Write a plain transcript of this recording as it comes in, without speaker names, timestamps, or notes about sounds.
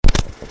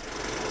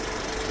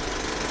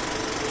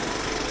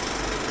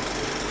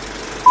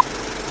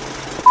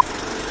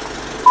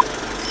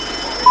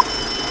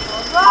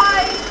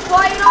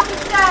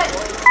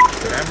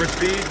for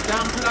speed.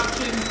 Sound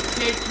production,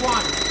 take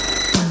one.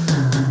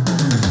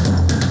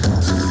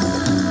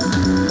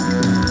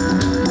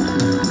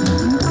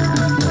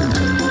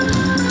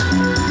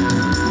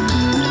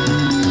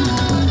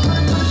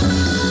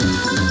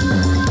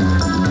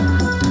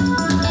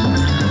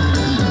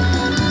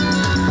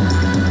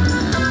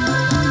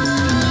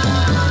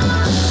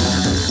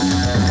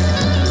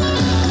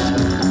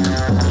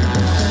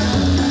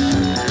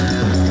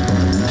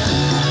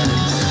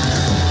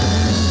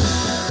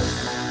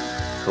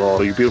 Hello,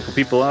 all you beautiful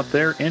people out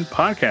there in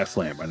podcast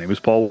land. My name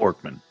is Paul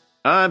Workman.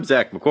 I'm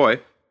Zach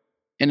McCoy.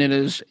 And it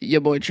is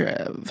your boy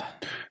Trev.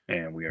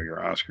 And we are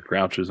your Oscar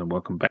Grouches, and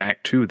welcome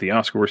back to the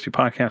Oscar Worsty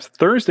Podcast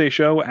Thursday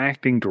show,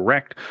 Acting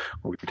Direct,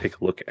 where we take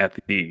a look at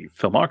the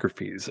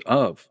filmographies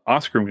of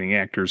Oscar-winning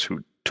actors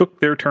who took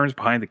their turns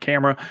behind the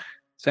camera.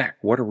 Zach,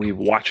 what are we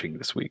watching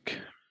this week?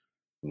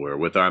 We're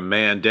with our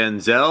man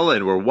Denzel,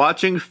 and we're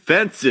watching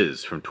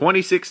Fences from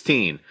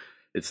 2016.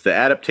 It's the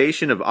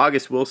adaptation of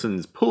August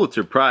Wilson's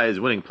Pulitzer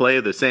Prize-winning play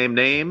of the same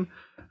name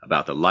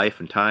about the life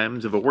and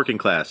times of a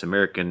working-class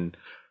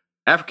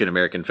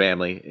African-American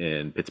family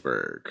in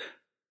Pittsburgh.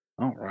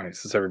 All right,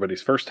 this is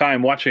everybody's first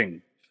time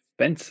watching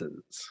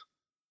Fences.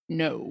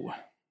 No.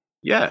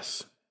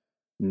 Yes.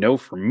 No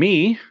for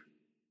me.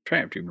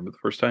 Trav, do you remember the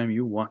first time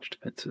you watched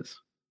Fences?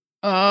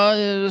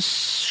 It was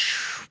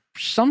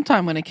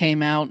sometime when it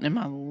came out in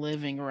my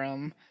living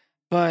room,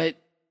 but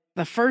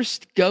the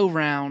first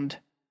go-round,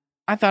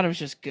 I thought it was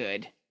just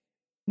good.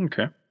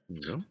 Okay.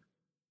 Yeah.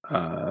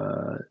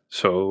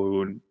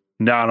 So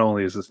not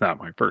only is this not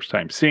my first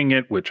time seeing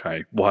it, which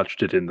I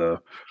watched it in the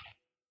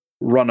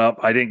run-up.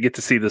 I didn't get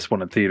to see this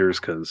one in theaters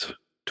because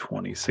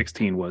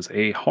 2016 was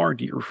a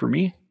hard year for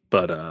me,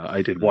 but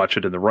I did watch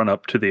it in the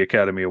run-up to the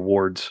Academy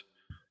Awards,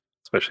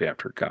 especially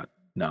after it got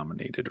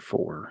nominated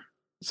for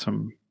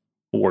some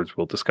awards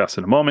we'll discuss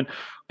in a moment.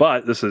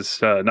 But this is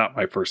not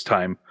my first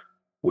time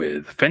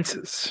with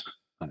Fences.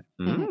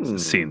 I've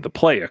seen the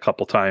play a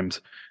couple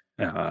times.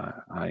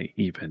 I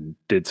even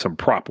did some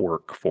prop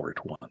work for it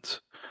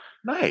once.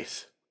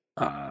 Nice.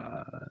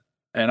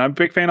 And I'm a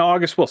big fan of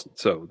August Wilson,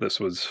 so this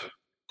was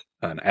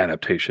an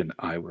adaptation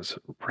I was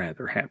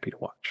rather happy to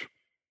watch.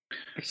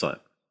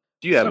 Excellent.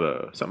 Do you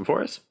have something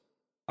for us?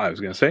 I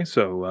was going to say,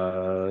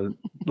 so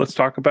let's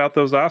talk about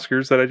those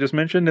Oscars that I just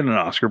mentioned in an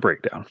Oscar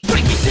breakdown.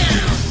 Break it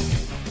down!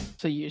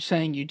 So you're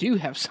saying you do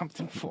have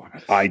something for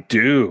us? I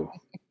do.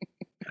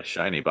 A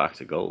shiny box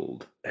of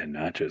gold. And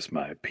not just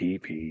my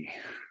pee-pee.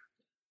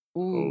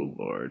 Ooh. Oh,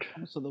 Lord.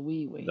 Also the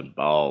wee. The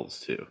balls,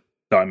 too.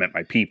 No, I meant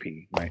my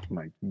pee-pee,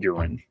 my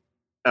urine.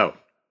 Oh,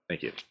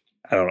 thank you.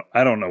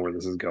 I don't know where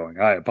this is going.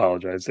 I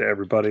apologize to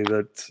everybody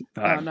that's...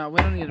 No, we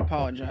don't need to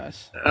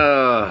apologize.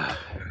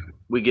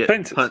 We get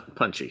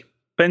punchy.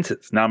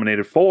 Fences,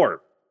 nominated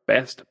for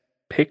Best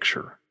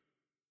Picture,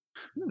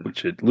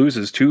 which it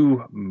loses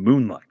to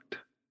Moonlight.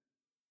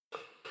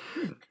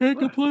 Can't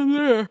complain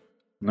there.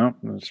 No,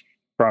 there's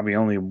probably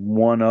only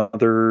one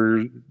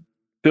other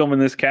film in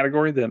this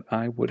category that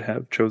I would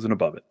have chosen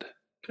above it.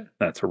 Okay.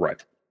 That's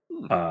Arrival.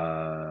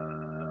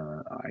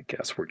 I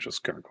guess we're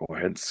just going to go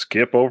ahead and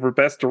skip over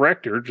Best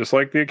Director, just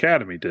like the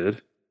Academy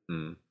did.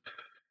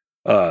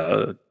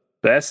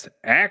 Best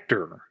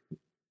Actor,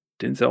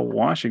 Denzel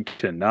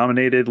Washington,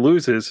 nominated,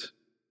 loses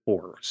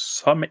for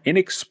some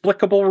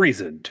inexplicable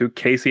reason to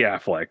Casey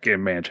Affleck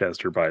in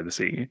Manchester by the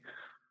Sea.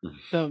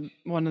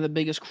 One of the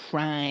biggest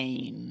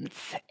crimes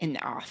in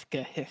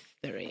Oscar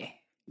history.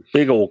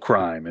 Big old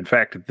crime. In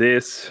fact,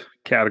 this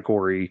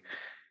category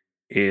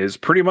is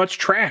pretty much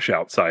trash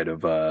outside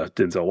of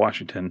Denzel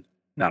Washington.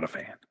 Not a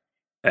fan.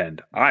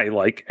 And I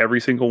like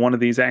every single one of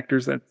these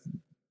actors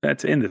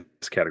that's in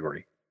this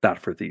category. Not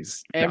for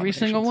these Every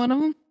single one of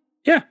them?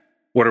 Yeah.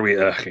 What are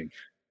we...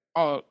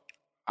 Oh,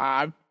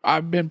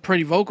 I've been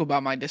pretty vocal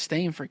about my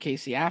disdain for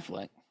Casey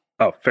Affleck.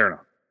 Oh, fair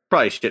enough.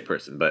 Probably a shit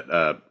person, but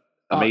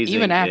amazing.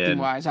 Even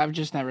acting-wise, I've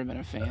just never been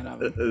a fan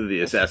of him.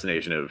 The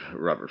assassination of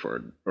Robert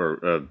Ford.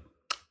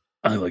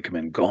 I like him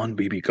in Gone,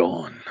 Baby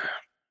Gone.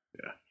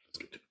 Yeah, that's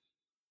good too.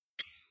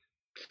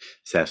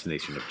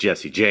 Assassination of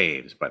Jesse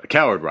James by the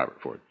coward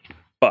Robert Ford.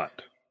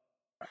 But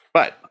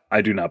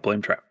I do not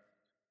blame Trav.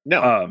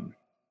 No.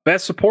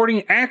 Best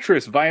Supporting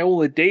Actress,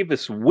 Viola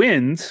Davis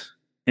wins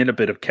in a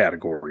bit of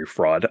category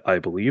fraud, I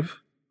believe.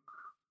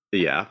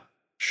 Yeah.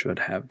 Should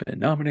have been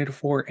nominated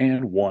for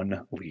and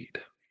won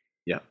lead.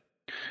 Yeah.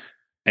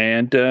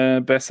 And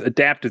Best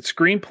Adapted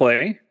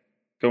Screenplay,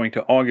 going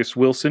to August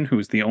Wilson,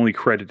 who's the only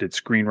credited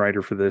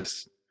screenwriter for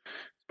this,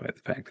 by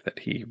the fact that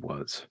he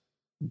was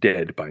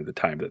dead by the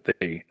time that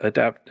they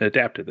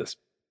adapted this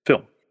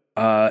film.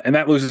 And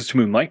that loses to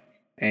Moonlight.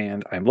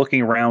 And I'm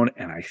looking around,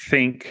 and I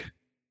think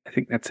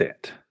that's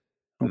it.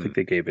 I don't think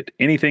they gave it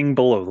anything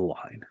below the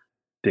line.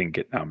 Didn't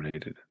get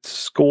nominated in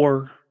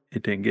score.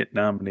 It didn't get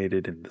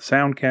nominated in the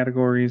sound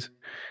categories.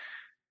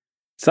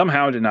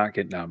 Somehow did not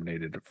get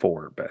nominated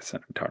for Best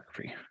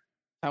Cinematography.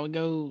 How it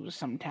goes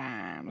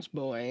sometimes,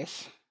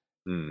 boys.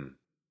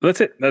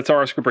 That's it. That's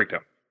our Oscar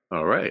breakdown.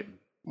 All right.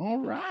 All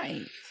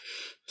right.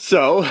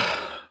 So,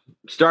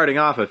 starting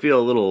off, I feel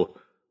a little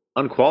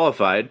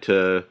unqualified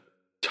to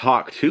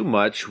talk too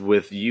much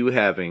with you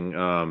having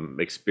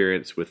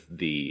experience with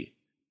the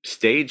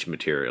stage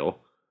material.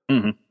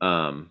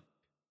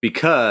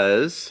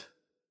 Because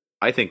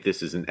I think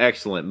this is an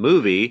excellent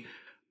movie.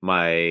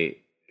 My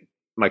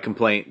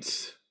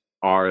complaints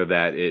are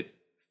that it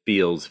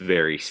feels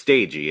very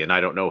stagey, and I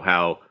don't know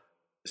how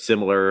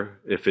similar,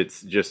 if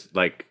it's just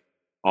like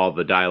all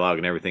the dialogue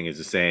and everything is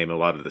the same, a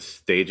lot of the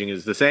staging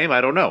is the same.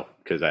 I don't know,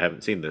 because I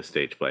haven't seen this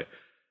stage play.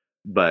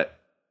 But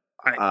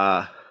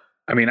I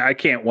mean, I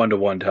can't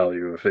one-to-one tell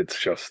you if it's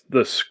just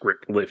the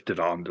script lifted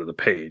onto the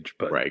page,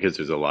 but right, because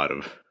there's a lot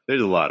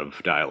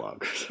of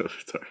dialogue. So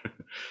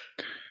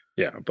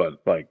yeah,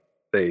 but like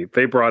they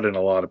brought in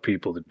a lot of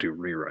people to do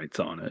rewrites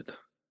on it.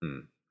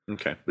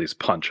 Okay, at least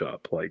punch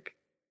up. Like,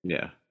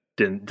 yeah,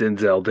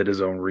 Denzel did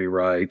his own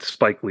rewrites.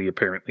 Spike Lee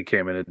apparently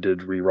came in and did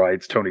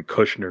rewrites. Tony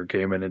Kushner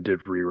came in and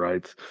did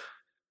rewrites.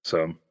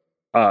 So,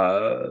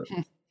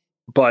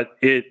 but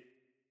it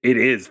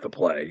is the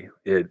play.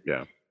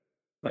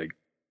 Like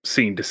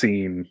scene to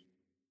scene,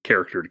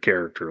 character to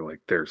character. Like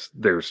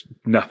there's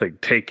nothing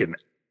taken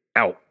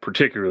out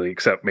particularly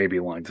except maybe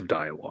lines of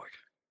dialogue.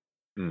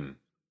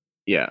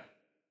 Yeah.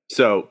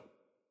 So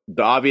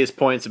the obvious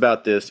points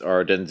about this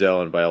are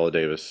Denzel and Viola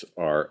Davis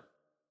are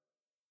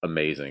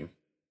amazing.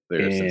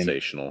 They're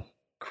sensational.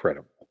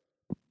 Incredible.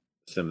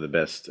 Some of the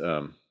best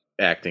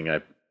acting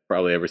I've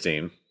probably ever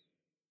seen.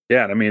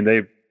 Yeah, I mean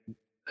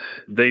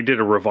they did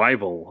a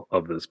revival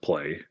of this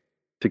play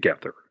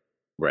together.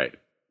 Right.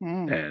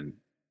 And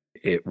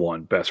it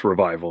won Best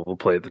Revival of a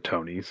Play at the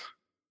Tonys.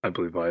 I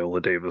believe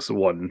Viola Davis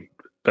won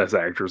Best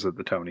Actress at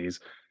the Tonys.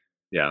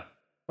 Yeah.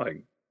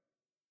 Like,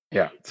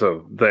 yeah.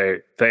 So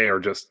they are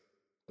just.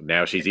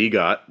 Now she's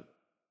EGOT.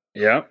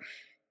 Yeah.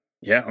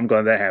 Yeah. I'm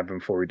glad that happened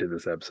before we did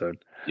this episode.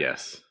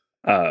 Yes.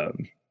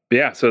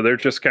 Yeah. So they're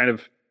just kind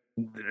of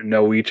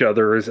know each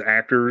other as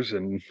actors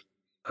and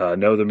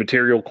know the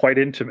material quite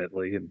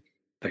intimately. And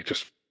they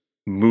just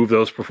move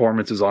those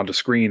performances onto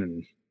screen,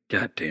 and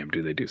goddamn,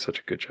 do they do such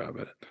a good job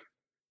at it.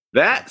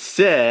 That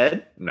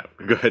said, no,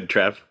 go ahead,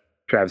 Trav.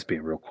 Trav's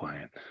being real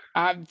quiet.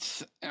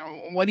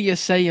 What do you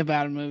say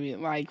about a movie?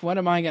 Like, what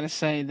am I going to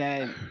say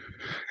that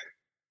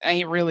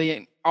ain't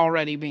really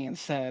already being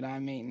said? I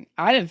mean,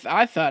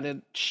 I thought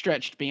it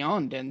stretched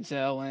beyond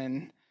Denzel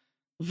and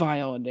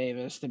Viola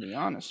Davis, to be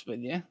honest with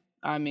you.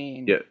 I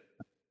mean, yeah.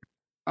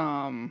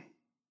 I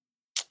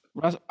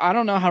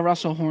don't know how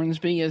Russell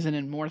Hornsby isn't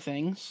in more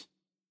things.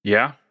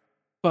 Yeah.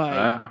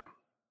 But,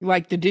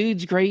 like, the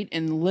dude's great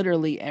in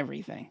literally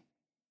everything.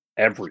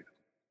 Everything.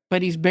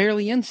 But he's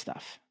barely in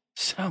stuff.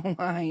 So,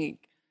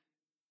 like,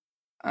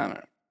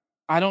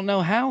 I don't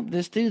know how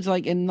this dude's,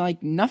 like, in,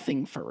 like,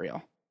 nothing for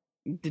real.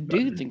 The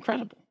dude's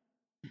incredible.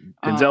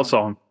 Denzel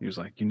saw him. He was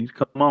like, you need to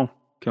come on.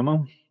 Come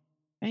on.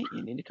 Hey,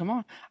 you need to come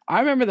on. I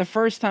remember the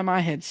first time I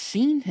had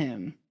seen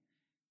him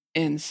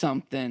in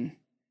something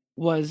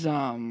was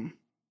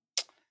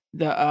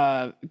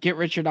the Get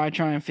Rich or Die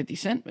Trying 50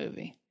 Cent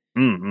movie.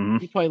 Mm-hmm.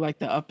 He played like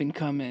the up and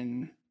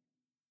coming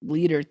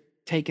leader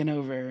taking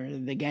over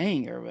the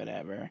gang or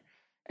whatever.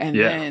 And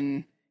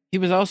then he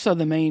was also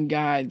the main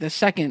guy, the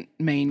second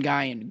main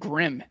guy in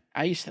Grimm.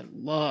 I used to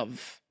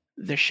love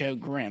the show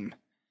Grimm.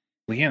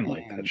 Leanne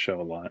liked that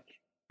show a lot.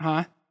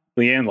 Huh?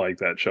 Leanne liked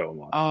that show a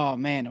lot. Oh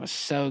man, it was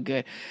so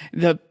good.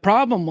 The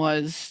problem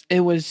was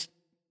it was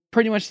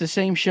pretty much the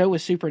same show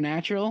as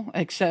Supernatural,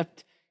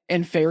 except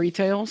in fairy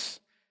tales.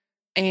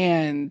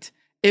 And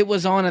it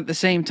was on at the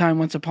same time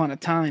Once Upon a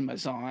Time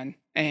was on.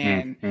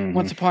 And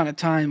Once Upon a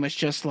Time was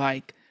just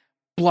like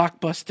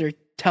blockbuster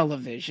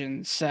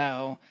television.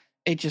 So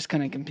it just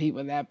couldn't compete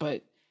with that.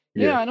 But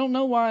yeah, I don't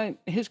know why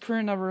his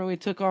career never really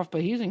took off,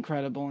 but he's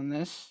incredible in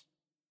this.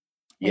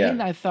 Yeah.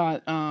 And I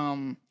thought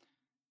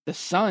the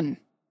son,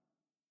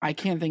 I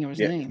can't think of his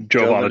name.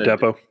 Giovanna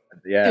Depo.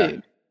 Yeah.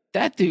 Dude,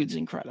 that dude's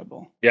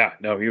incredible. Yeah,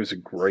 no, he was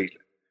great.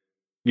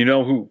 You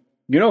know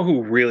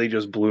who really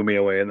just blew me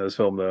away in this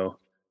film though?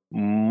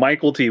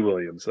 Michael T.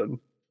 Williamson,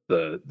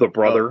 the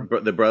brother. Oh,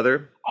 the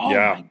brother? Oh,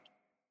 yeah.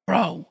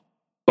 Bro.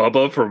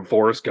 Bubba from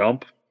Forrest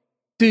Gump.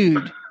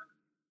 Dude.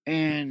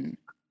 And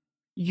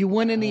you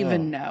wouldn't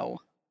even know.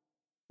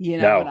 You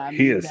know what I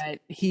mean? That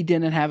he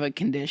didn't have a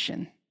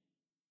condition.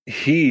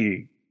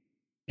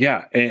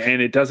 Yeah,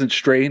 and it doesn't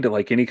stray into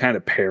like any kind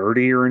of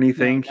parody or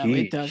anything. No,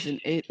 it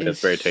doesn't. It is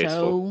very tasteful.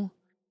 So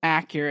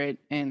accurate,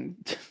 and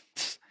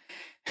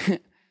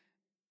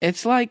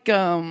it's like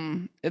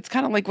it's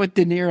kind of like what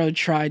De Niro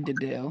tried to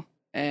do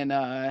in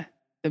the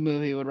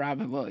movie with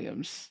Robin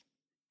Williams.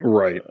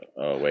 Right.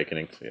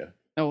 Awakenings, yeah.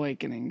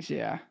 Awakenings,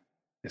 yeah.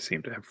 It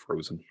seemed to have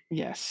frozen.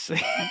 Yes.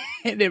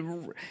 And it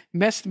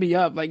messed me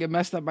up. Like, it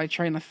messed up my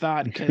train of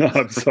thought.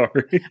 I'm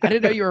sorry. I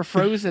didn't know you were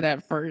frozen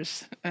at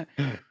first. I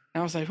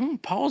was like,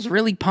 Paul's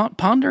really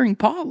pondering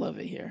Paul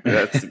over here.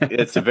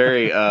 It's a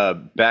very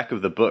back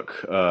of the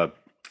book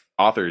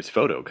author's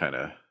photo kind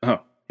of. Oh,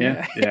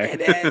 yeah.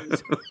 It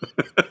is.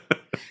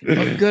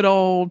 A good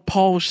old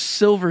Paul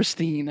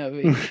Silverstein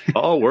over here.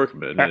 Paul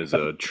Workman is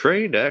a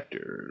trained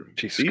actor.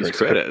 These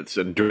credits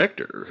and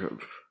director.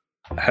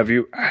 Have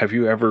you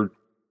ever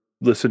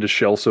listen to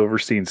Shel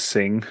Silverstein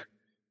sing?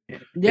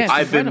 Yeah,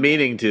 I've been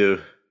meaning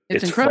to.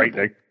 It's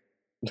incredible.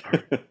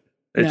 Frightening.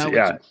 It's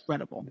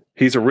incredible.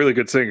 He's a really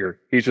good singer.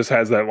 He just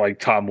has that like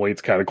Tom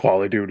Waits kind of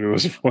quality to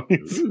his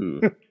voice.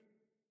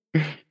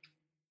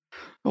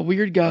 A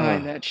weird guy,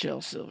 that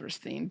Shel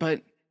Silverstein.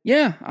 But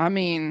yeah, I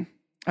mean,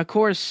 of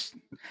course.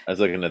 I was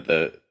looking at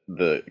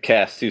the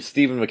cast too.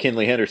 Stephen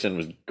McKinley Henderson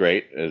was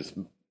great as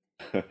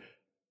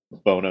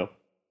Bono.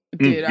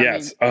 Dude,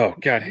 yes. I mean, oh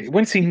god,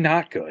 when's he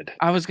not good?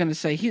 I was gonna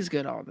say he's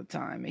good all the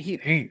time.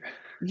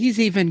 He's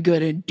even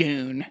good in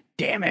Dune.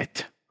 Damn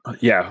it.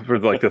 Yeah, for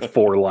like the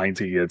 4 lines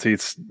he gets.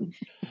 He's.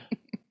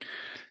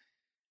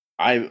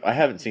 I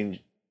haven't seen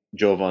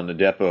Jovan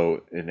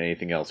Adepo in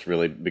anything else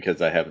really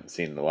because I haven't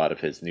seen a lot of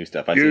his new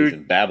stuff. I see he's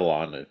in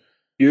Babylon.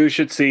 You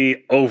should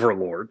see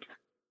Overlord.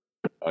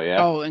 Oh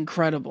yeah. Oh,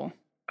 incredible.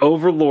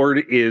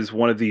 Overlord is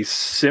one of the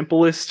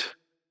simplest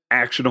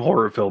action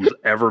horror films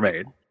ever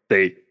made.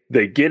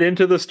 They get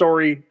into the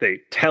story, they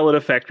tell it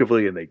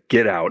effectively, and they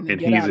get out.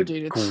 And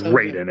he's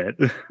great in it.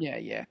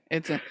 Yeah.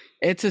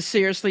 It's a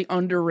seriously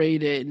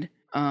underrated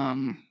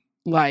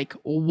like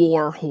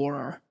war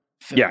horror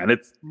film. Yeah, and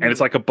it's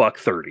like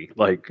 $130.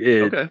 Like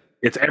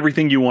it's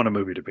everything you want a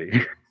movie to be.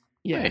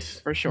 Yeah,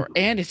 nice. For sure.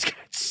 And it's got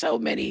so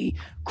many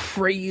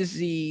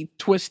crazy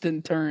twists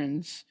and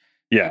turns.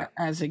 Yeah.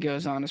 As it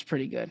goes on, it's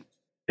pretty good.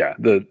 Yeah,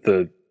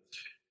 the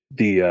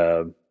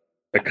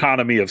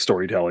economy of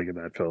storytelling in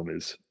that film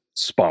is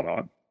spot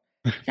on.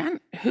 John,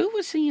 who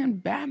was he in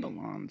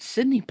Babylon?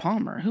 Sidney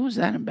Palmer. Who was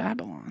that in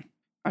Babylon?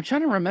 I'm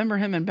trying to remember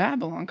him in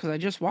Babylon because I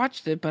just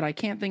watched it, but I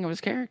can't think of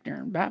his character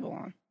in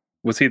Babylon.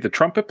 Was he the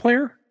trumpet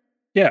player?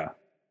 Yeah.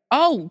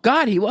 Oh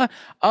God, he was.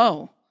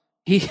 Oh,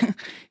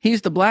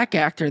 he's the black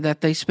actor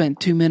that they spent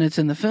 2 minutes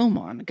in the film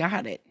on.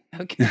 Got it.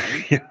 Okay.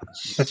 Yeah.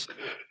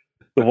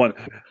 the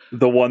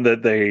one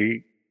that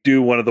they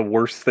do one of the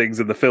worst things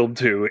in the film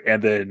to,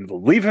 and then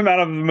leave him out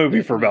of the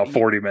movie for about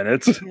 40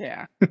 minutes.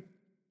 Yeah.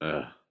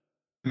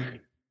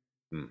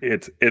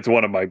 It's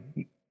one of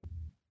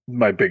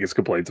my biggest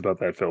complaints about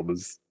that film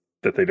is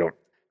that they don't.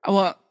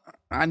 Well,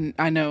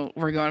 I know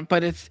we're going,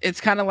 but it's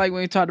kind of like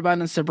when we talked about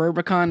in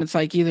Suburbicon. It's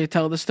like either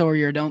tell the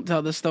story or don't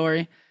tell the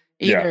story.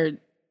 Either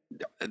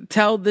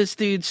tell this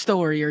dude's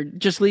story or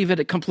just leave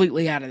it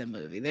completely out of the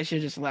movie. They should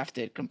have just left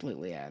it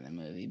completely out of the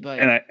movie.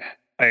 But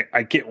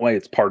I get why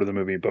it's part of the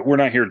movie, but we're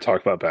not here to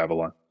talk about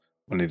Babylon.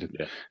 I need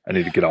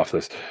to get off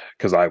this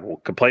because I will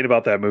complain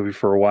about that movie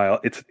for a while.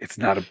 It's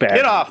not a bad Get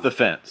movie. off the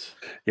fence.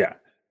 Yeah.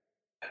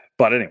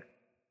 But anyway,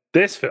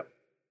 this film.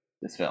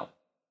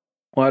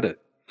 What?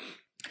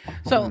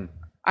 So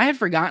I had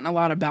forgotten a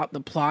lot about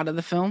the plot of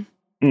the film.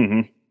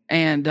 Mm-hmm.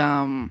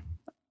 And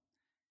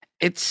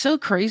it's so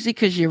crazy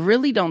because you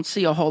really don't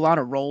see a whole lot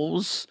of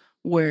roles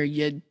where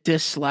you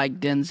dislike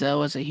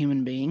Denzel as a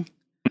human being.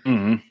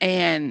 Mm-hmm.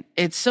 And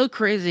it's so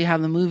crazy how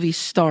the movie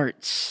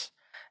starts.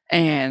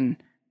 And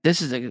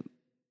this is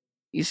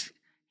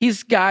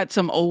he's got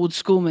some old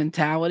school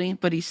mentality,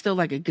 but he's still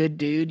like a good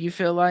dude, you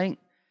feel like.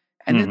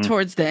 And then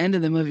towards the end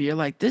of the movie, you're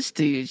like, this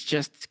dude's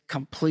just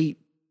complete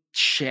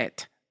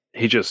shit.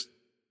 He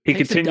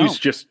continues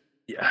just,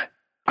 yeah.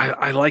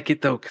 I like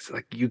it though, because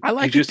like I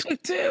like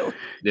it too.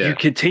 Yeah. You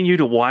continue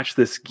to watch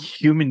this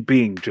human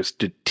being just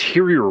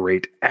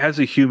deteriorate as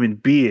a human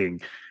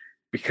being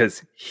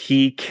because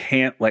he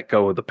can't let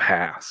go of the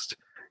past.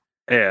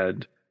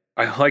 And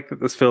I like that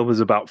this film is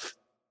about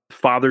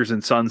fathers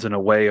and sons in a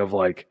way of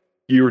like,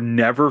 you're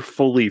never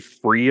fully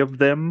free of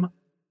them,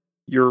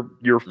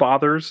 your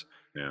fathers.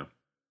 Yeah.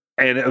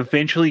 And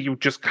eventually you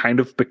just kind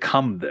of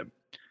become them.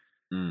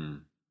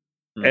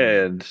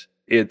 And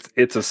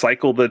it's a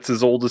cycle that's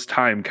as old as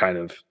time, kind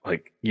of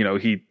like,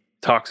 he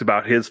talks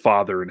about his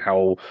father and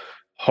how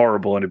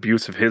horrible and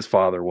abusive his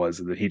father was,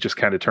 and that he just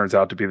kind of turns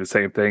out to be the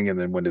same thing. And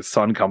then when his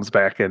son comes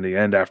back in the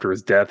end after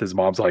his death, his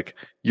mom's like,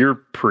 you're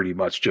pretty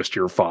much just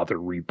your father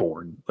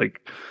reborn.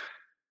 Like,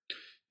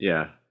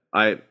 yeah,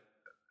 I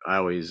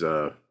always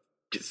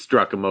get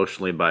struck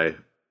emotionally by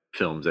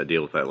films that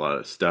deal with that a lot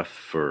of stuff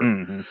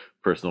for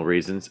personal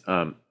reasons.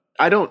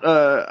 I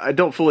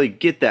don't fully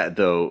get that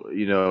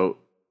though.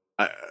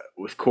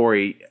 With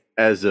Corey,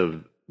 as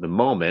of the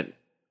moment,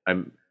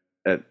 I'm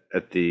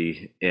at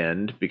the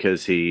end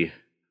because he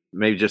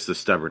maybe just the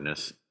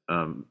stubbornness,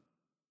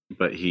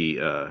 but he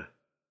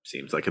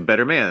seems like a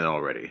better man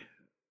already.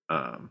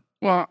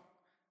 Well,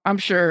 I'm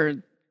sure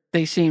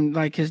they seemed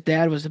like his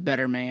dad was a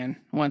better man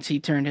once he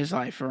turned his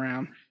life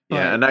around. But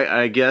yeah, and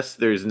I guess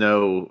there's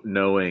no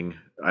knowing.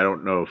 I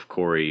don't know if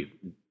Corey.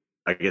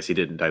 I guess he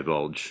didn't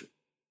divulge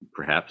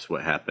perhaps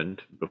what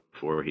happened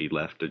before he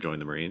left to join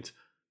the Marines,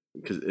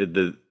 because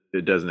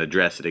it doesn't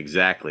address it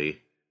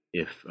exactly.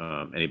 If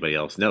anybody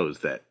else knows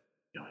that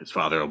his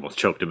father almost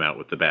choked him out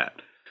with the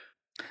bat.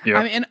 Yeah.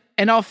 I mean,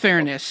 in all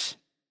fairness,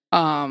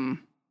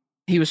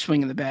 he was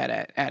swinging the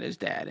bat at his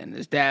dad, and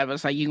his dad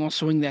was like, "You gonna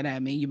swing that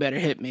at me? You better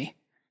hit me."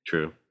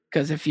 True.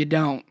 Because if you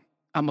don't,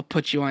 I'm gonna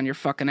put you on your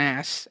fucking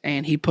ass.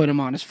 And he put him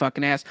on his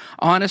fucking ass.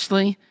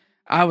 Honestly,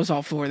 I was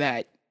all for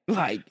that.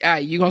 Like,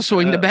 you gonna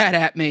swing the bat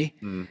at me?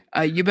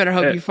 You better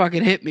hope you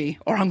fucking hit me,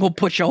 or I'm gonna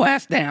put your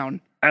ass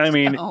down. I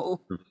mean,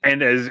 So,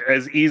 and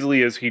as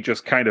easily as he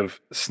just kind of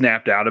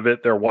snapped out of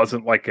it, there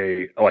wasn't like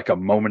a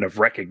moment of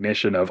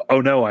recognition of, oh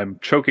no, I'm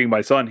choking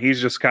my son.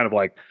 He's just kind of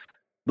like,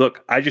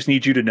 look, I just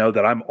need you to know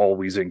that I'm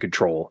always in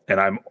control,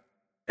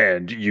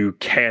 and you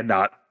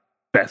cannot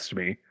best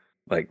me.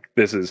 Like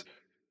this is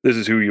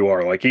who you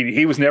are. Like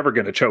he was never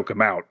going to choke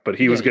him out, but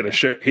he was going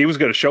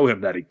to show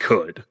him that he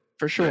could.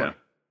 For sure.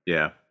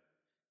 Yeah.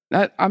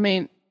 That, I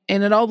mean,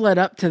 and it all led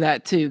up to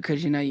that too,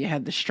 because you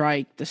had the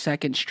strike, the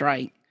second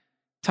strike,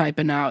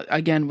 typing out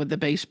again with the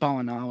baseball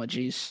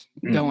analogies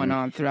going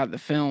on throughout the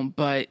film.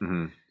 But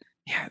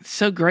yeah, it's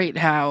so great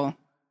how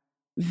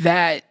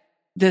that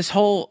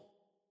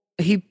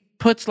he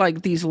puts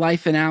like these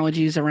life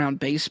analogies around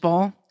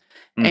baseball,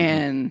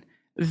 and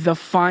the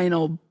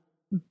final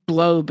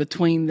blow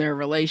between their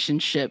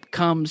relationship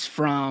comes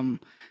from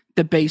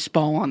the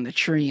baseball on the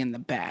tree and the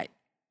bat.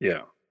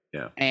 Yeah.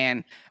 Yeah.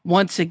 And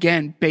once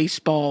again,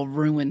 baseball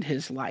ruined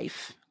his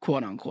life,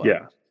 quote unquote.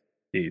 Yeah.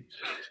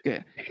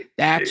 Good.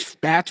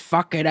 That's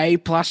fucking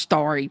A+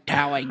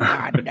 storytelling,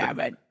 god damn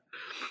it.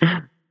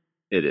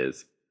 It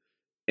is.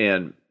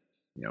 And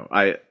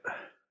I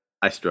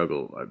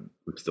struggle. I'm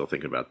still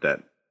thinking about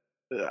that.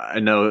 I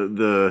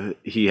know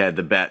he had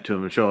the bat to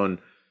him showing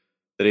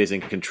that he's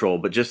in control,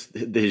 but just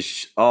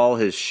all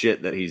his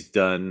shit that he's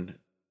done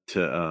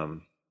to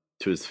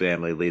his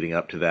family leading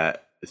up to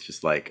that, it's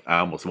just like I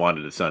almost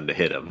wanted his son to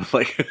hit him.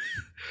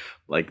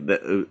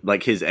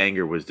 like his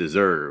anger was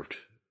deserved,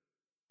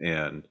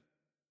 and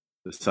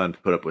the son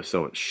put up with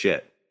so much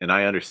shit. And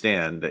I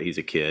understand that he's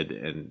a kid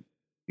and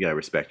you gotta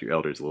respect your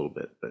elders a little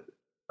bit, but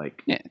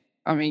like, yeah,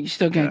 I mean, you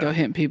still can't go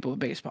hitting people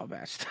with baseball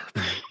bats.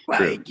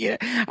 Like, yeah,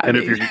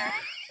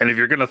 if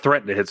you're gonna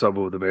threaten to hit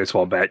someone with a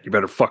baseball bat, you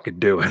better fucking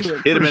do it.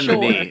 Hit him in the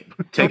knee,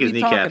 take his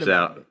kneecaps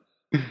out.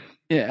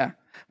 Yeah,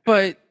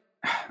 but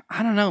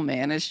I don't know,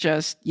 man. It's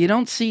just you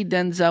don't see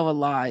Denzel a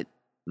lot.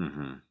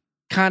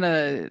 Kind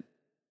of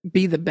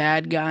be the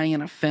bad guy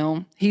in a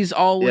film. He's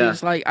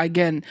always like,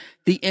 again,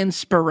 the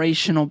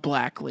inspirational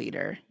black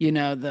leader.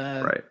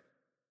 Right.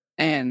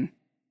 And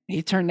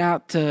he turned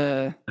out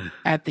to,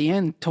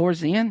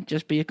 towards the end,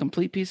 just be a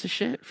complete piece of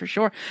shit for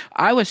sure.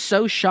 I was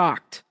so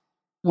shocked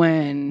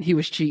when he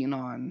was cheating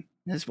on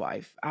his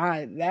wife.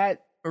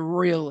 That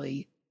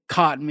really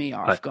caught me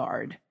off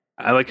guard.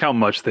 I like how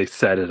much they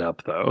set it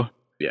up, though.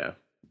 Yeah,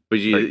 but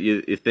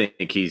you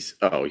think he's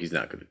not going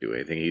to do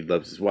anything. He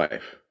loves his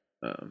wife.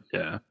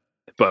 Yeah,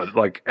 but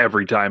like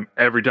every time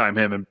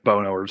him and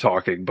Bono are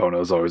talking,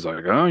 Bono's always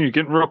like, "Oh, you're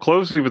getting real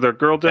close with that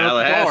girl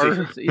down at the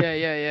bar."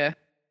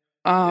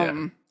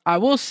 Yeah. I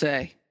will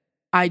say,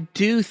 I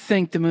do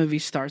think the movie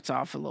starts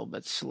off a little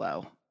bit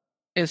slow.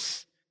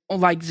 It's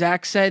like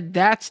Zach said,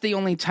 that's the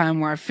only time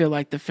where I feel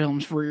like the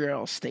film's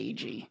real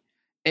stagey.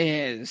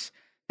 Is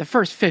the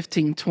first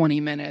 15, 20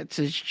 minutes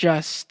is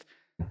just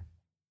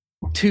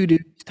two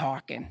dudes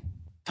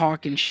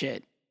talking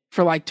shit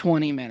for like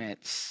 20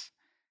 minutes.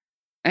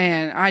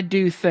 And I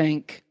do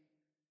think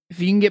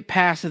if you can get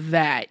past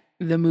that,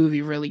 the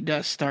movie really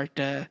does start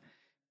to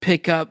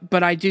pick up.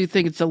 But I do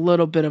think it's a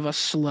little bit of a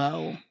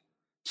slow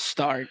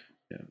start.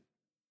 Yeah.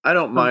 I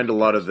don't mind a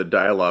lot of the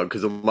dialogue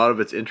because a lot of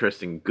it's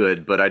interesting,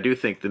 good. But I do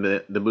think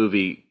the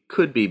movie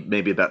could be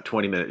maybe about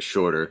 20 minutes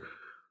shorter.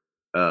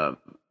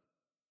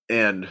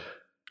 And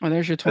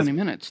there's your 20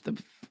 minutes.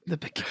 The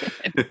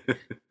beginning.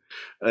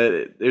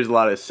 There's a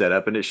lot of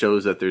setup, and it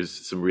shows that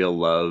there's some real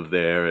love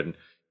there, and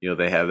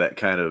they have that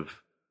kind of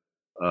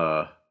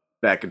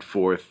back and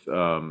forth,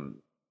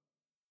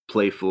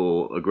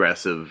 playful,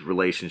 aggressive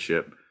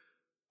relationship.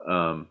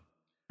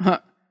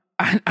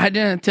 I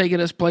didn't take it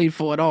as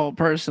playful at all.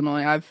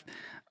 Personally,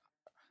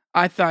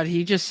 I thought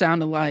he just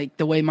sounded like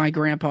the way my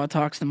grandpa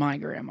talks to my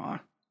grandma.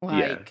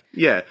 Like,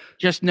 yeah,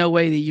 just no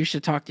way that you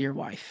should talk to your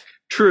wife.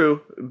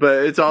 True,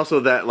 but it's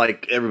also that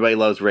like everybody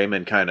loves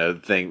Raymond kind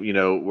of thing,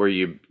 where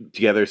you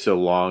together so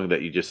long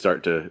that you just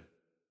start to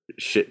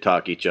shit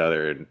talk each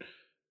other,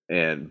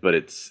 but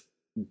it's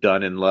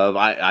done in love.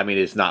 I mean,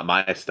 it's not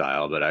my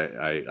style, but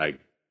I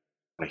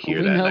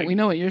hear that. We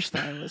know what your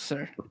style is,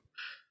 sir.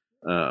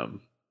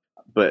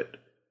 But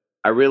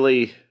I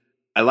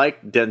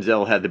like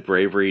Denzel had the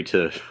bravery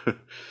to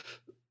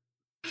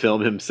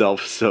film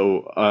himself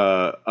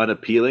so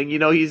unappealing.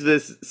 He's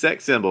this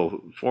sex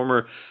symbol,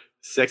 former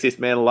sexiest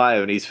man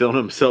alive, and he's filmed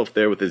himself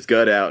there with his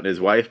gut out and his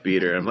wife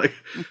beater. I'm like,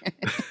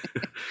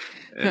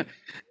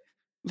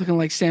 looking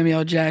like Samuel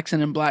L.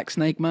 Jackson in Black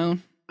Snake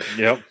Moan.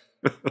 Yep.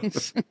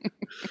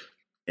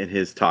 And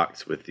his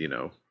talks with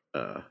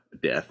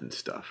death and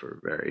stuff are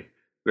very,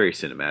 very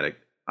cinematic.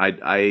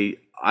 I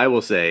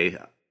will say,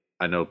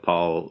 I know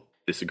Paul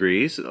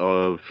disagrees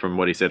from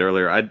what he said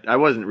earlier. I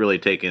wasn't really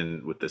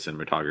taken with the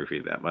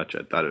cinematography that much.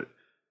 I thought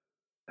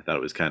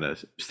it was kind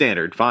of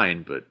standard,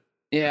 fine, but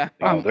yeah,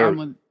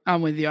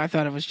 I'm with you. I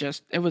thought it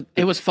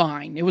was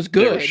fine. It was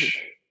good.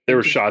 There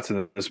were shots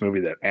in this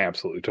movie that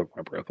absolutely took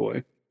my breath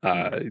away.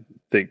 I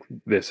think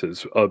this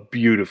is a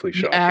beautifully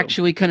You shot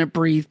actually couldn't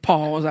breathe,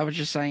 Paul, as I was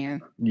just saying.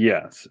 film.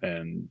 Yes,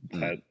 and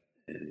that,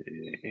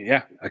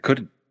 yeah, I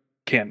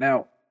can't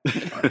now.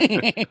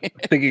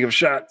 Thinking of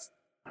shots.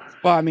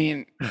 Well, I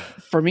mean,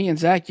 for me and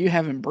Zach, you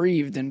haven't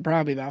breathed in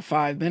probably about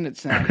 5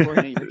 minutes now,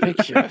 according to your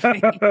picture of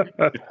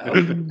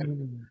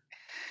me.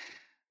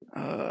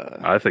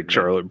 I think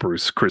Charlotte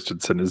Bruce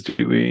Christensen is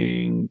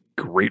doing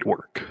great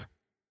work.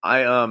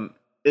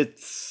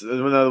 It's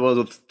one of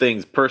those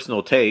things,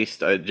 personal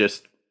taste.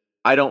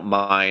 I don't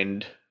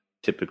mind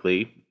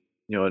typically.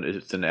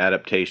 It's an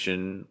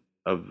adaptation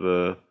of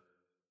a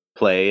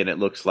play and it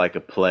looks like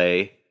a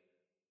play,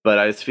 but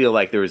I just feel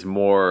like there was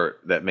more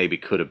that maybe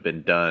could have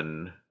been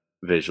done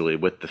visually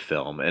with the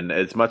film. And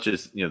as much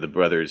as, the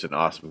brother's an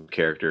awesome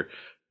character,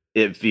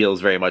 it feels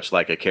very much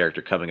like a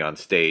character coming on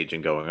stage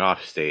and going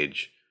off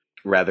stage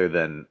rather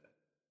than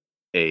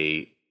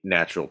a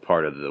natural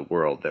part of the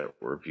world that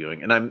we're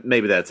viewing. And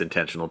maybe that's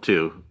intentional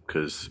too,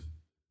 because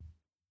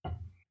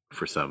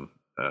for some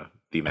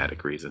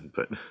thematic reason,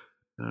 but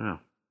I don't know.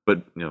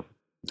 But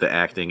the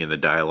acting and the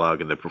dialogue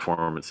and the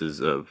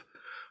performances of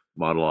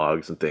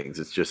monologues and things,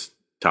 it's just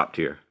top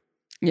tier.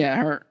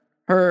 Yeah,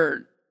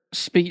 her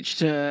speech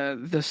to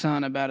the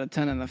son about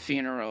attending the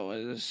funeral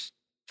is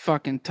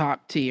fucking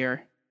top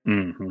tier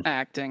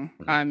acting.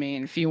 I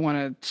mean, if you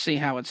want to see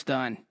how it's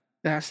done,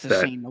 that's the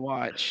scene to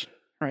watch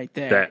right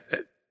there.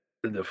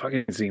 The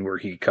fucking scene where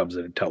he comes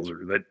in and tells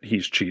her that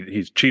he's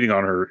cheating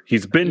on her.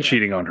 He's been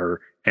cheating on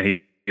her, and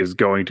he is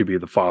going to be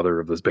the father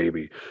of this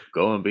baby.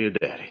 Go and be a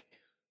daddy.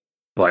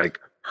 Like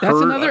that's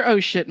another oh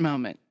shit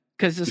moment,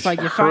 because it's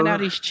like you find out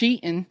he's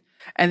cheating,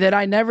 and then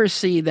I never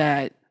see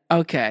that.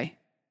 Okay,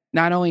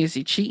 not only is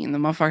he cheating, the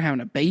motherfucker having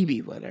a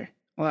baby with her.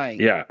 Like,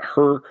 yeah,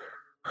 her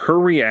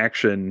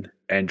reaction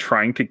and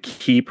trying to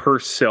keep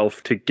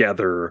herself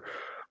together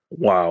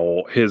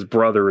while his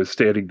brother is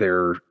standing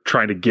there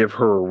trying to give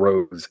her a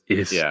rose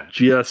is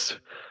just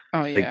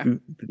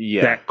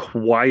that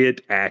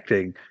quiet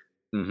acting.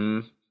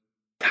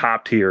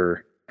 Top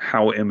tier.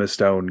 How Emma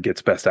Stone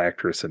gets Best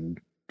Actress and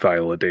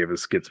Viola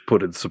Davis gets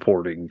put in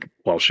supporting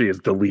while she is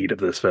the lead of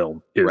this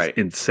film is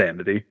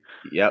insanity.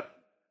 Yep.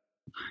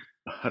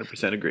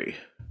 100% agree.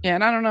 Yeah,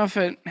 and I don't know if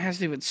it has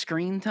to do with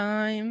screen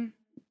time,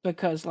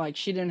 because like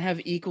she didn't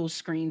have equal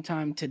screen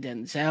time to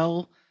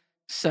Denzel,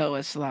 so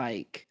it's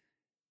like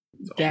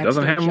that's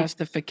the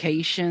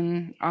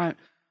justification. I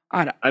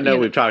know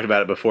we've talked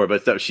about it before,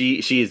 but she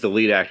is the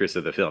lead actress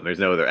of the film. There's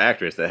no other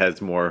actress that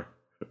has more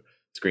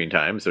screen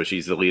time, so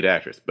she's the lead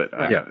actress. But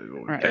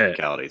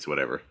technicalities,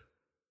 whatever.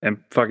 And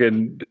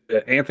fucking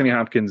Anthony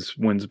Hopkins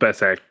wins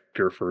Best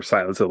Actor for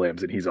Silence of the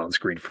Lambs, and he's on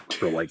screen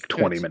for like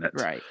 20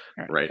 minutes.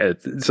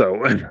 Right.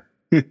 So,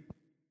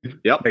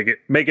 yep,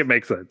 make it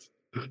make sense.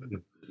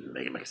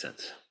 Make it make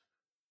sense.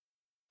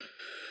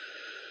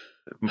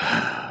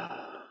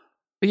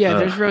 But yeah,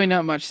 there's really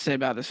not much to say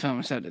about this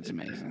film except it's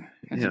amazing.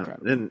 It's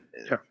incredible. And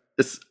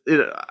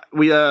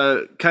we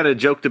kind of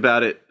joked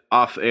about it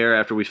off air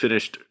after we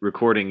finished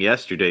recording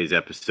yesterday's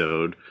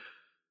episode.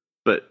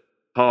 But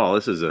Paul,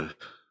 this is a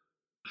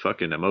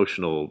fucking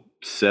emotional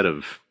set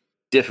of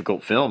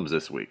difficult films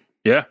this week.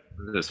 Yeah,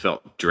 I just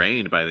felt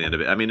drained by the end of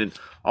it. I mean, in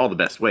all the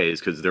best ways,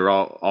 because they're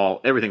all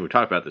everything we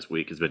talked about this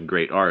week has been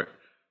great art.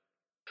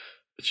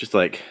 It's just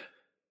like,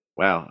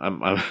 wow,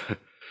 I'm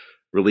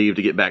relieved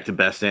to get back to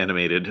Best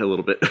Animated a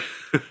little bit.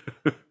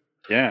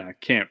 Yeah, I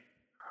can't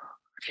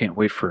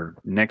wait for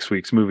next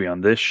week's movie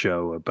on this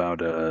show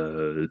about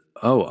a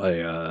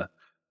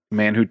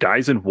man who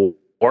dies in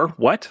war.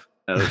 What?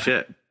 Oh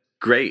shit!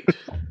 Great.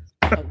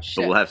 But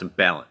we'll have some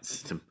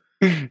balance, some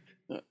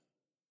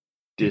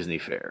Disney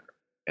fare,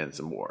 and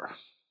some war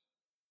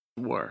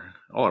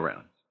all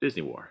around.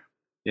 Disney war.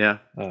 Yeah.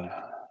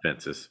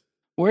 Fences.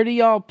 Where do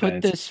y'all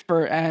put this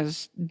for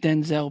as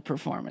Denzel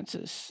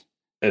performances?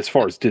 As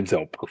far as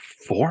Denzel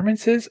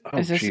performances? Oh,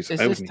 is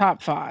this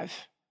top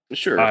 5?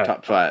 Sure,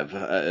 top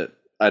 5.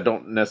 I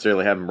don't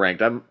necessarily have them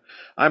ranked.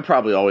 I'm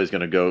probably always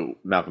going to go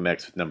Malcolm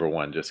X with number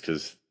 1 just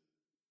because.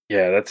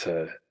 Yeah, that's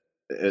a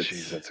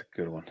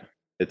good one.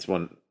 It's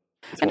one.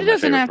 And it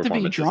doesn't have to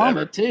be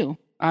drama too.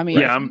 I mean,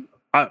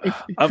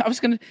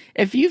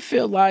 if you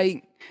feel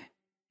like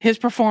his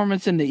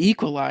performance in The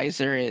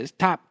Equalizer is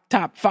top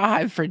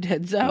 5 for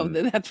Denzel,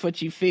 then that's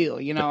what you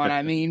feel. You know what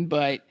I mean?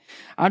 But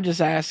I'm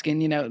just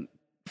asking,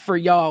 for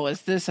y'all,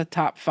 is this a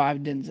top 5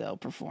 Denzel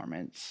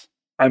performance?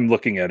 I'm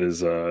looking at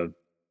his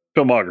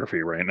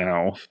filmography right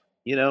now.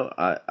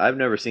 I've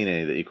never seen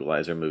any of the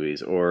Equalizer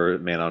movies or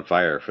Man on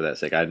Fire for that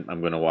sake. I'm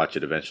going to watch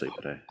it eventually.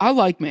 But I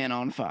like Man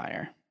on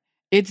Fire.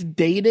 It's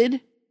dated,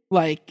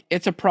 like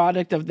it's a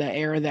product of the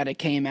era that it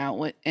came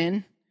out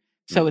in.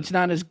 So it's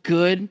not as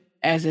good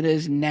as it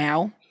is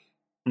now.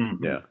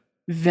 Yeah.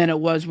 Than it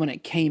was when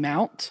it came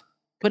out,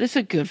 but it's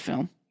a good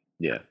film.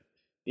 Yeah.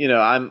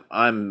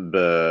 I'm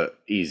the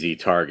easy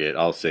target.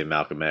 I'll say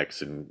Malcolm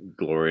X and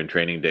Glory and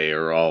Training Day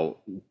are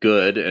all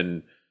good,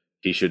 and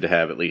he should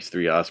have at least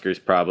 3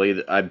 Oscars.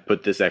 Probably, I'd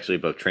put this actually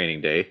above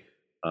Training Day.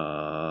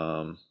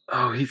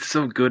 He's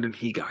so good, and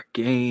he got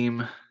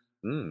Game.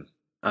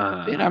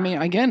 I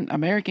mean, again,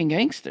 American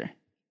Gangster.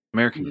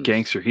 American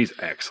Gangster. He's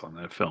excellent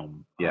in that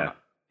film. Yeah.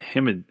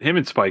 Him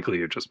and Spike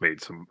Lee have just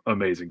made some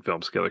amazing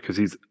films together because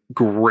he's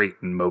great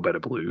in Mo Better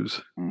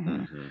Blues.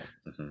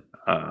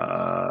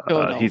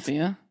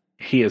 Philadelphia.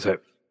 He has a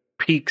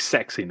peak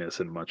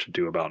sexiness in Much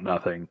Ado About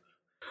Nothing.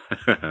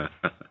 God,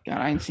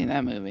 I ain't seen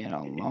that movie in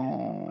a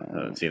long. I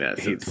haven't seen that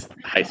since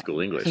high school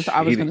English.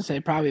 I was going to say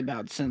probably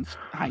about since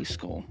high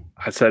school.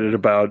 I said it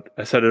about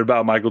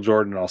Michael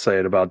Jordan. And I'll say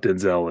it about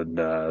Denzel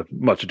and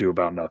Much Ado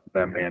About Nothing.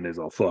 That man is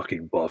a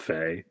fucking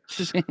buffet.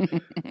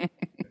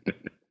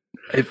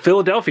 In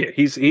Philadelphia,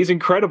 he's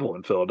incredible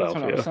in Philadelphia.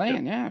 That's what I was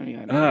saying.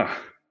 Yeah.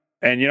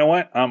 And you know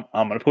what? I'm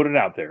going to put it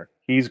out there.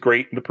 He's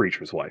great in The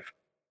Preacher's Wife.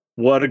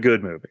 What a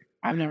good movie.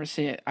 I've never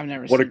seen it. I've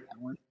never seen that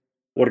one.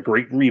 What a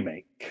great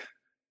remake.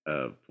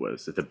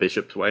 Was it The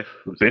Bishop's Wife?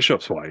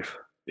 Bishop's Wife.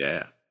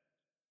 Yeah.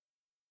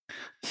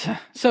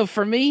 So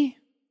for me,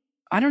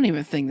 I don't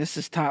even think this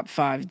is top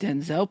 5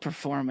 Denzel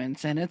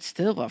performance, and it's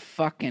still a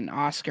fucking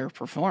Oscar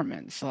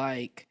performance.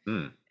 Like,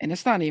 and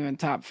it's not even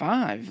top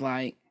 5.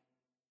 Like,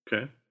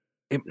 okay.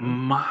 It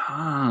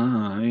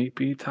might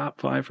be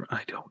top 5.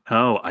 I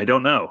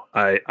don't know.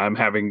 I'm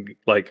having,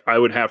 like, I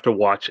would have to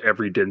watch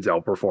every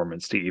Denzel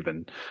performance to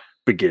even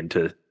begin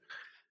to.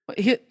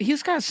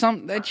 He's got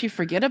something that you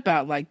forget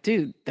about. Like,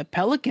 dude, the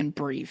Pelican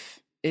Brief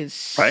is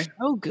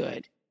so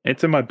good.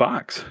 It's in my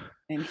box.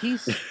 And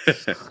he's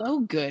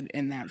so good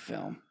in that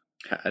film.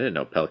 I didn't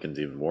know pelicans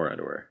even wore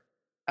underwear.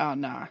 Oh,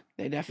 nah.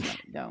 They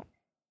definitely don't.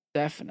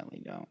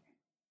 Definitely don't.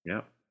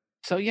 Yeah.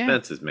 So, yeah.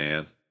 Fences,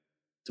 man.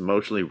 It's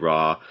emotionally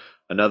raw.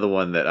 Another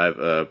one that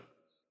I've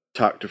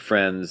talked to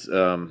friends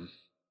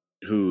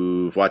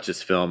who watch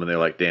this film and they're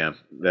like, damn,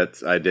 I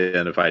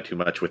identify too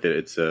much with it.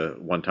 It's a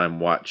one-time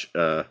watch.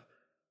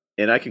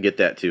 And I can get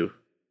that too.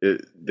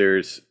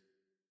 There's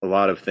a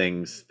lot of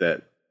things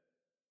that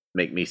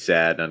make me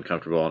sad and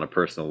uncomfortable on a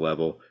personal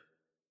level.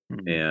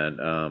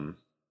 And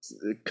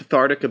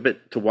cathartic a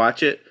bit to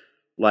watch it.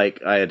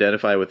 Like, I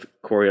identify with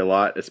Corey a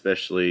lot,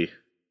 especially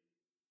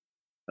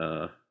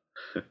that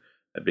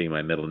being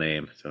my middle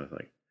name. So I was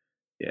like,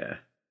 yeah.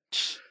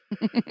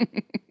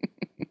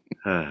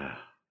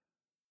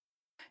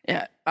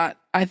 Yeah,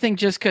 I think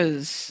just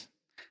because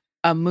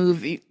a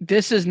movie,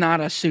 this is not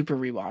a super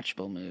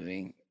rewatchable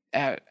movie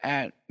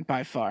at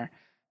by far,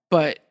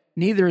 but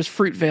neither is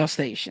Fruitvale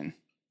Station.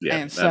 Yeah,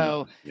 and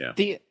so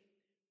the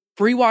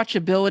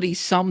rewatchability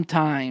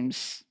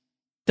sometimes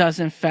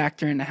doesn't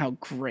factor into how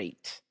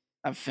great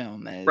a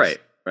film is.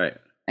 Right.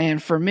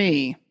 And for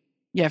me,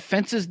 yeah,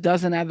 Fences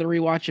doesn't have the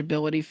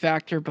rewatchability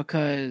factor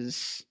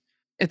because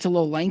it's a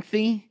little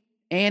lengthy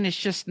and it's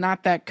just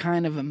not that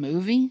kind of a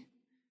movie.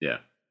 Yeah.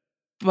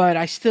 But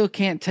I still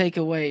can't take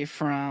away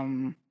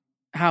from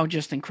how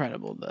just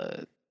incredible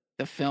the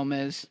film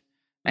is.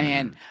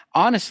 And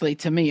honestly,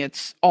 to me,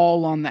 it's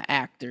all on the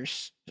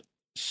actors'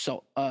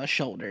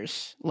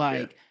 shoulders.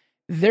 Like,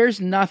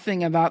 there's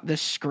nothing about the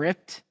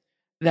script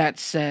that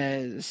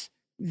says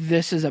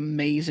this is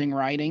amazing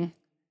writing.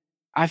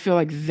 I feel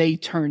like they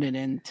turned it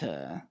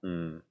into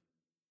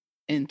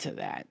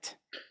that.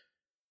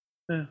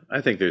 Yeah,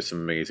 I think there's some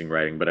amazing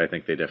writing, but I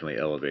think they definitely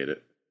elevate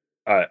it.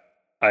 I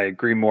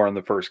agree more on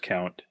the first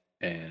count,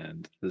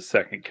 and the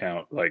second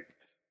count, like,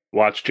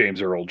 watch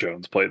James Earl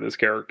Jones play this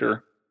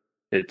character.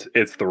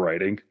 It's the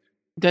writing.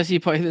 Does he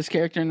play this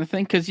character in the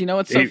thing? Because you know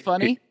what's so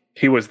funny?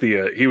 He was the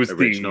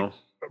original.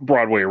 The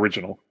Broadway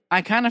original.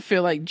 I kind of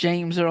feel like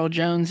James Earl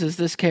Jones is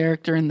this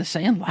character in The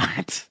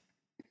Sandlot.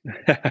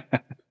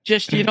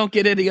 Just you don't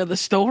get any of the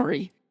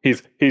story.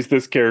 He's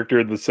this character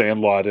in The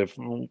Sandlot if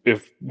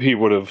he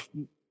would have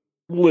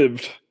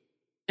lived.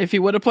 If he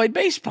would have played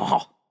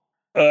baseball.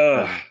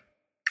 Yeah.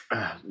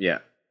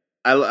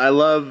 I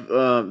love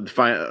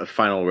the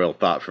final real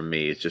thought from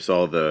me. It's just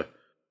all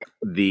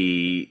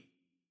the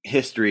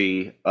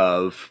history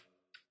of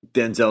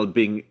Denzel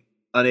being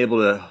unable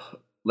to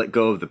let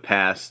go of the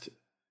past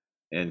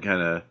and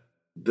kind of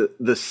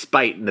the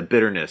spite and the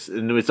bitterness.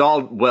 And it's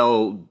all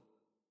well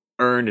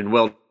earned and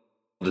well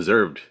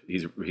deserved.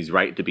 He's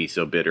right to be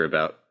so bitter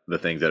about the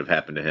things that have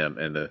happened to him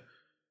and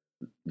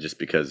just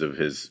because of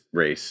his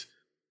race.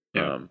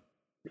 Yeah.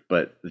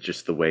 But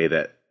just the way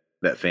that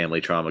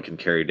family trauma can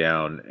carry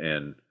down,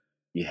 and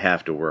you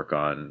have to work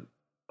on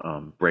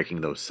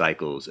breaking those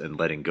cycles and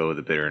letting go of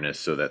the bitterness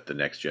so that the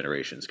next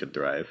generations can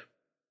thrive.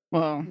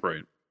 Well,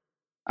 right.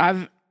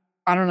 I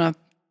don't know.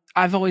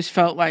 I've always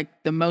felt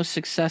like the most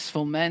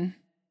successful men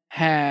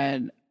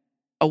had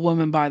a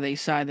woman by their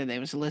side that they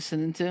was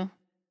listening to.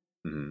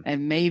 Mm-hmm.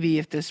 And maybe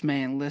if this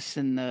man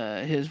listened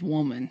to his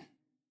woman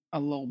a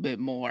little bit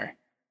more,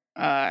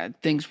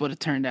 things would have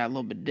turned out a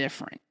little bit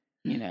different,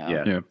 you know?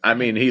 Yeah. I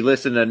mean, he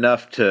listened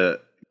enough to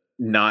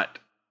not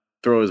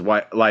throw his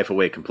life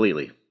away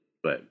completely,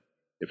 but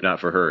if not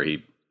for her,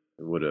 he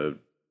would have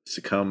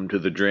succumbed to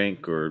the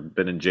drink or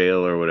been in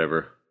jail or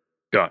whatever.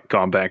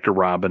 Gone back to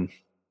robbing.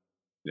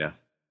 Yeah.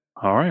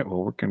 All right.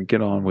 Well, we're going to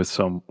get on with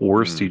some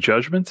worsty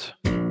judgments.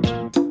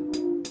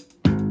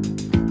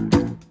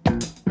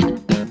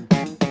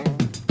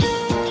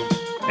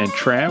 And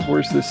Trav,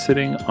 where's this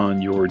sitting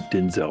on your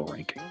Denzel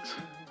rankings?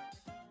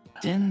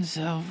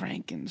 Denzel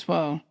rankings.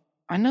 Well,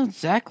 I know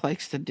Zach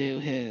likes to do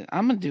his.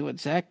 I'm gonna do what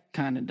Zach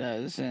kind of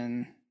does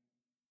and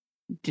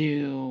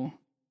do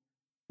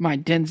my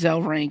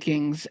Denzel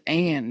rankings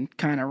and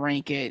kind of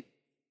rank it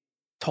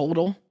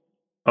total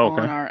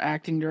Okay. on our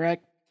acting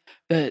direct.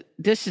 But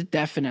this is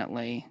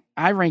definitely,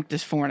 I rank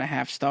this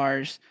 4.5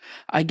 stars.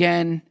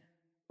 Again,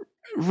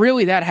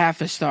 really that half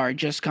a star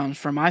just comes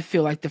from, I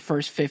feel like the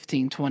first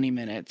 15, 20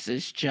 minutes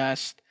is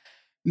just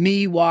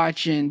me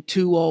watching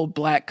two old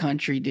black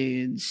country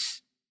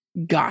dudes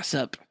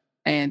gossip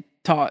and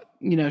talk,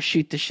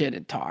 shoot the shit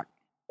and talk.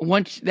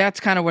 Once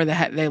that's kind of where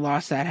they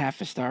lost that half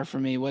a star for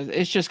me. Was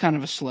it's just kind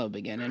of a slow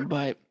beginning,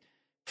 but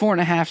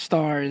 4.5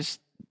 stars,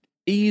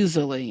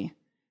 easily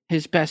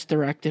his best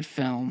directed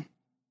film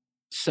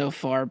so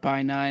far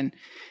by none.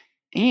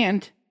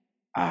 And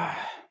I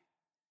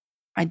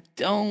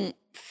don't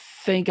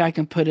think I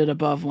can put it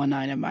above One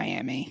Night in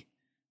Miami,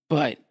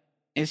 but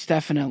it's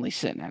definitely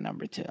sitting at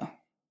number 2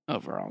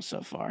 overall so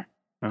far.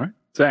 All right.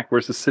 Zach,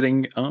 where's this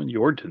sitting on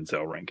your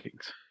Denzel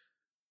rankings?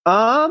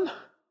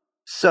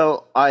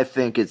 So I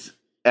think it's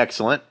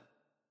excellent,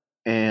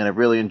 and I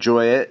really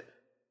enjoy it.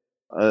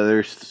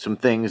 There's some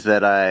things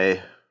that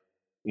I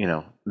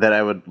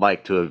would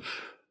like to have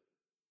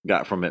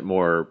got from it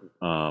more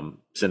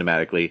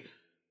cinematically.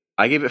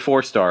 I gave it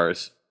 4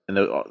 stars, and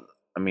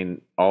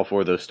all 4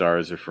 of those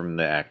stars are from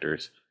the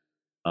actors.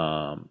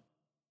 I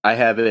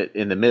have it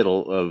in the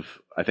middle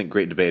of, I think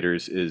Great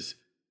Debaters is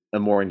a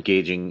more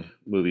engaging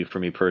movie for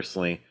me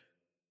personally.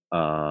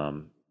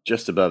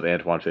 Just above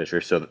Antoine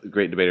Fisher. So the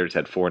Great Debaters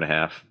had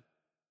 4.5.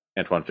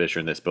 Antoine Fisher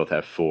and this both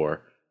have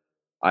 4.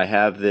 I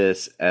have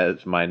this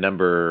as my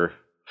number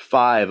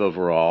 5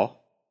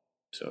 overall.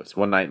 So it's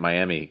One Night in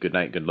Miami, Good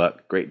Night, Good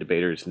Luck, Great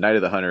Debaters, Night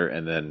of the Hunter,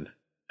 and then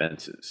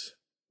Fences.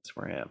 That's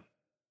where I am.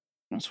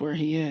 That's where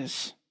he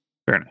is.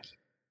 Very nice.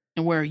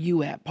 And where are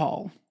you at,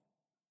 Paul?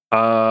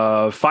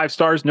 5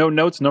 stars, no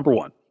notes, number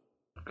 1.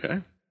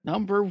 Okay.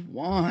 Number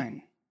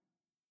 1.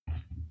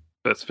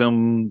 Best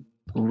film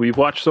we've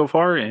watched so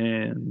far,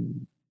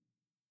 and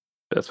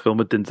best film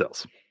with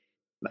Denzel's.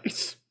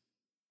 Nice.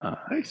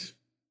 Nice.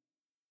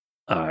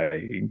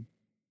 I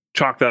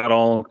chalk that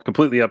all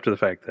completely up to the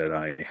fact that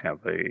I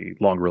have a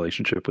long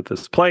relationship with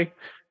this play,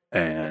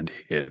 and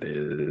it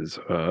is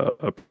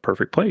a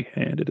perfect play,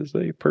 and it is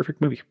a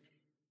perfect movie.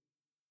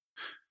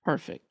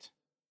 Perfect.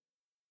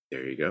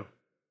 There you go.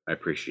 I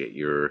appreciate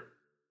your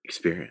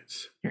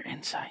experience. Your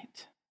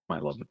insight. My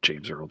love of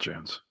James Earl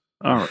Jones.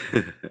 All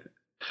right.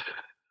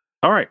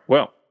 All right.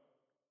 Well,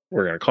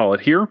 we're going to call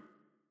it here.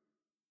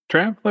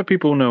 Trav, let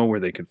people know where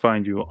they can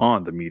find you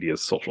on the media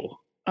social.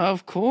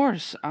 Of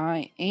course.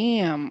 I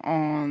am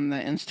on the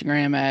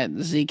Instagram at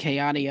ZK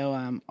Audio.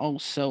 I'm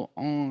also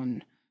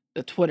on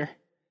the Twitter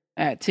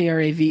at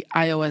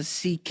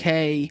TRAVIOSCK.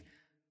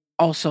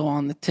 Also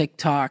on the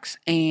TikToks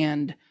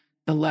and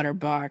the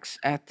Letterbox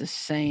at the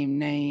same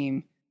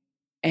name.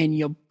 And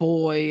your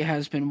boy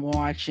has been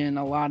watching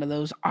a lot of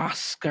those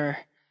Oscar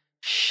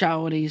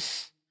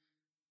shouties.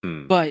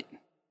 But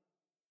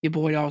your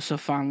boy also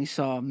finally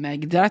saw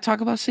Megan. Did I talk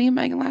about seeing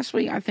Megan last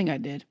week? I think I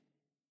did.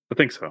 I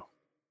think so.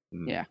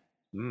 Yeah.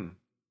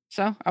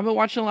 So I've been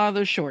watching a lot of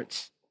those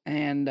shorts,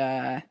 and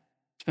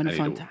it's been a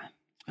fun time.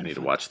 I need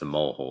to watch The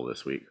Mole Hole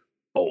this week.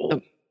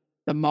 Oh,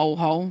 the Mole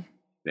Hole.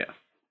 Yeah.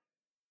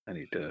 I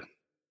need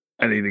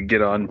to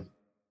get on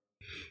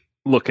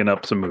looking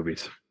up some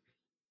movies.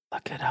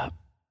 Look it up.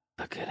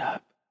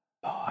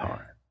 Boy. All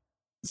right.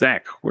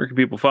 Zach, where can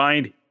people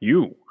find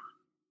you?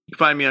 You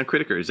can find me on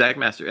Critiker,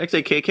 Zachmaster,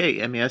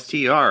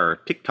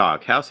 XAKKMASTR,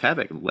 TikTok, House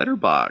Havoc,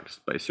 Letterboxd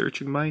by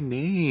searching my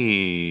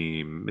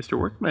name, Mr.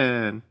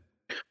 Workman.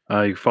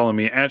 You can follow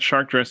me at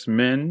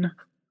SharkDressMen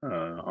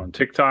on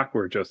TikTok,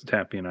 where Justin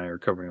Tappy and I are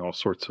covering all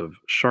sorts of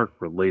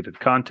shark-related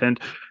content.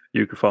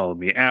 You can follow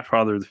me at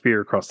Father of the Fear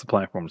across the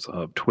platforms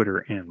of Twitter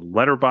and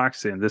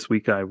Letterboxd. And this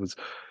week I was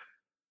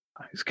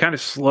kind of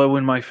slow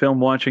in my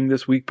film watching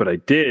this week, but I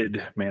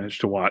did manage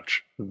to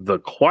watch The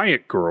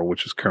Quiet Girl,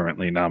 which is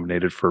currently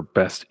nominated for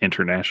Best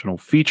International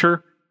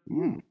Feature.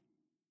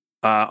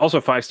 Also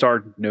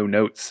 5-star, no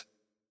notes.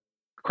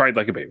 Cried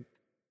like a baby.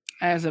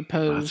 As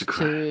opposed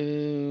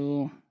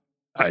to...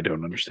 I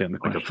don't understand the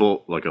question.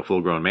 Like a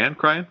full-grown man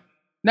crying?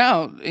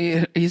 No,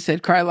 he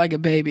said cry like a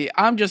baby.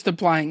 I'm just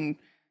implying,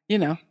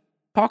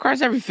 Paul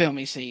cries every film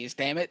he sees,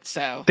 damn it.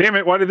 So damn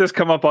it, why did this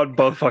come up on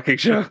both fucking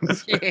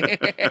shows?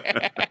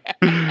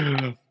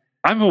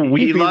 I'm a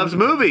weepy. He loves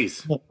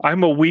movies.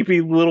 I'm a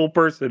weepy little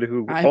person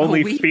who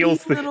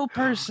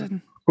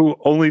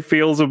only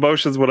feels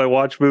emotions when I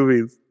watch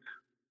movies.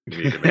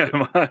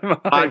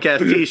 Podcast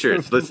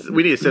T-shirts.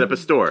 We need to set up a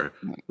store.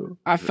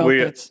 I felt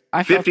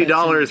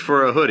 $50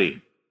 for a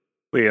hoodie.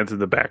 Leanne's in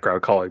the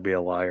background calling me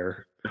a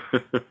liar.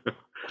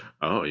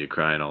 Oh, you're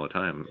crying all the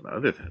time.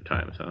 Other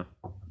times, huh?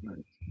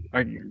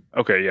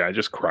 Okay, yeah, I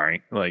just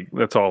cry. Like,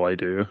 that's all I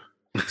do.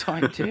 That's all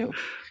I do.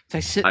 I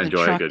sit I in the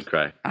enjoy truck, a good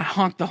cry. I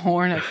honk the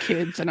horn at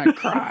kids and I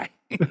cry.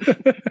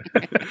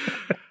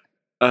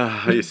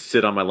 I used to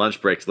sit on my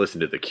lunch breaks, listen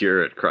to The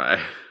Cure, and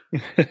cry.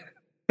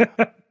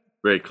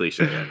 Very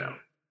cliche, I know.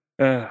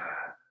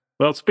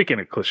 Well, speaking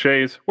of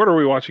cliches, what are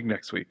we watching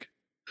next week?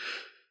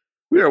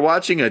 We are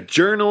watching A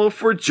Journal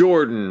for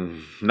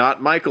Jordan.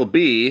 Not Michael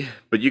B.,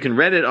 but you can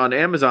rent it on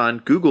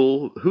Amazon,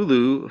 Google,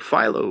 Hulu,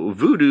 Philo,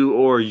 Vudu,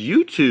 or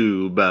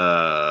YouTube.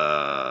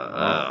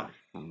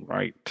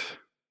 Right.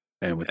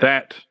 And with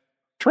that,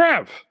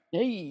 Trav.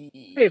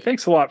 Hey,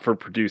 thanks a lot for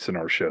producing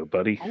our show,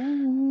 buddy.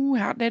 Oh,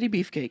 hot daddy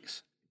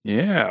beefcakes.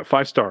 Yeah,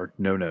 5-star,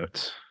 no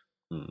notes.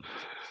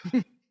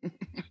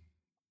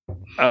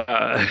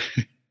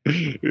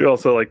 We'd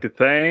also like to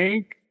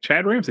thank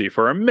Chad Ramsey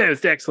for our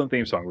most excellent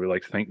theme song. We'd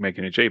like to thank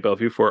Megan and Jay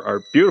Bellevue for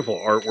our beautiful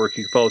artwork.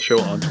 You can follow the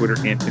show on Twitter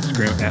and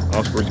Instagram at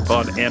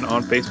OscarWorthyPod and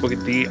on Facebook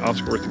at The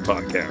Oscar-Worthy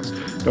Podcast.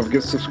 Don't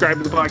forget to subscribe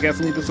to the podcast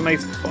and leave us a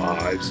nice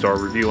 5-star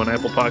review on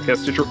Apple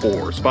Podcasts, Stitcher,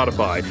 or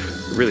Spotify.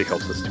 It really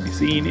helps us to be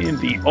seen in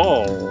the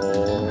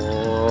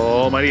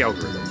almighty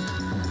algorithm.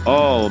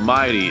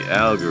 Almighty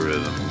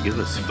algorithm. Give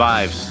us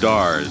 5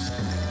 stars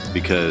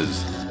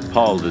because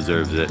Paul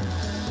deserves it.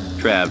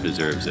 Trav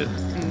deserves it.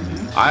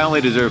 I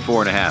only deserve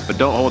 4.5, but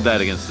don't hold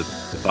that against the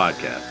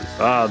podcast.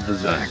 The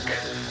Zach.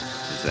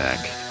 Zach.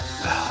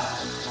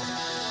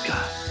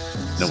 God.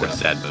 No more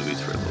sad movies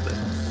for a little bit.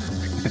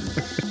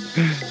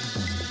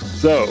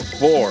 So,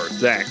 for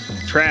Zach,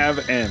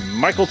 Trav, and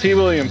Michael T.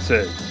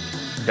 Williamson,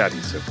 God,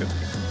 he's so good.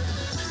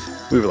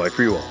 We would like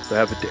for you all to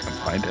have a damn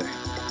fine day.